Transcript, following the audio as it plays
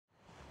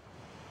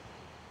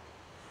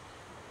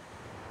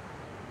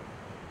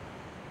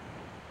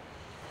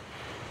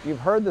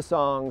You've heard the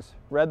songs,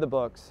 read the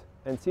books,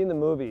 and seen the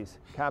movies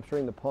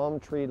capturing the palm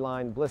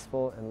tree-lined,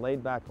 blissful, and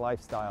laid-back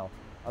lifestyle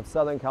of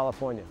Southern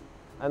California.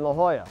 And La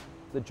Jolla,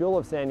 the jewel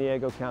of San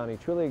Diego County,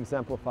 truly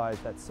exemplifies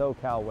that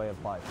SoCal way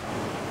of life.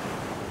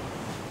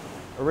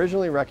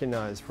 Originally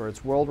recognized for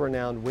its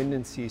world-renowned wind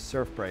and sea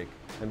surf break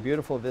and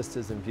beautiful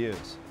vistas and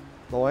views,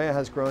 La Jolla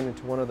has grown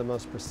into one of the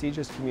most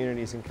prestigious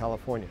communities in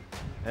California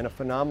and a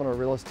phenomenal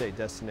real estate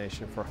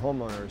destination for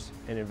homeowners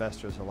and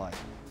investors alike.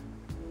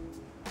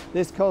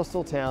 This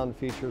coastal town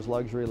features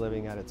luxury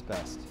living at its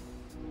best,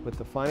 with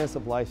the finest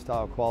of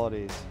lifestyle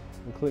qualities,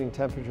 including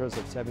temperatures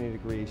of 70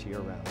 degrees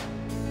year-round.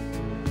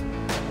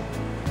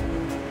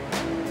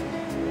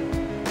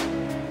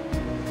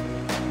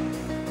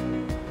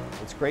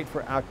 It's great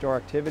for outdoor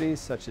activities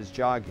such as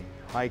jogging,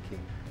 hiking,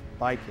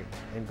 biking,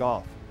 and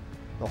golf.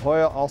 La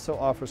Jolla also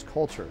offers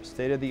culture,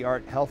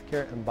 state-of-the-art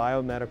healthcare and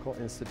biomedical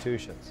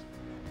institutions,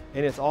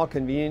 and it's all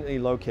conveniently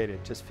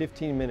located just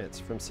 15 minutes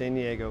from San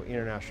Diego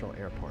International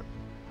Airport.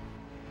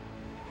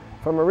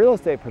 From a real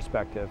estate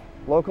perspective,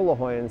 local La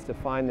Jollans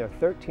define their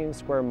 13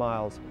 square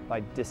miles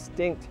by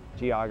distinct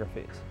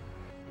geographies.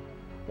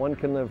 One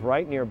can live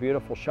right near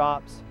beautiful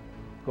shops,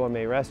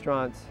 gourmet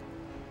restaurants,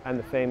 and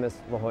the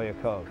famous La Jolla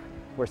Cove,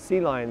 where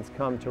sea lions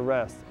come to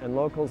rest and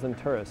locals and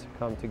tourists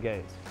come to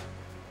gaze.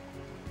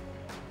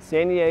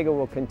 San Diego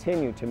will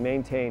continue to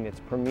maintain its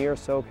premier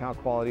SoCal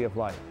quality of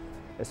life,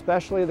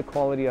 especially the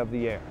quality of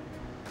the air.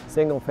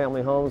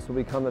 Single-family homes will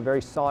become a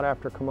very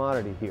sought-after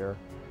commodity here,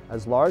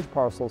 as large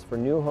parcels for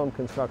new home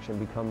construction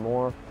become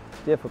more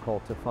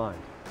difficult to find.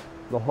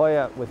 La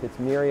Jolla, with its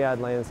myriad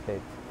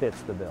landscape,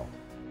 fits the bill.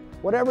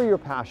 Whatever your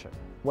passion,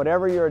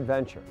 whatever your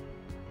adventure,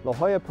 La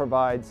Jolla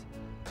provides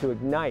to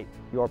ignite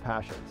your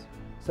passions.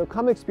 So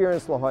come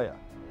experience La Jolla,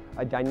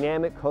 a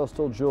dynamic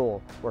coastal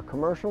jewel where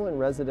commercial and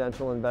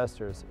residential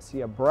investors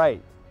see a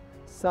bright,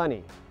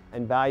 sunny,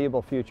 and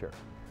valuable future,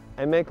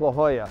 and make La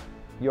Jolla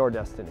your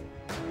destiny.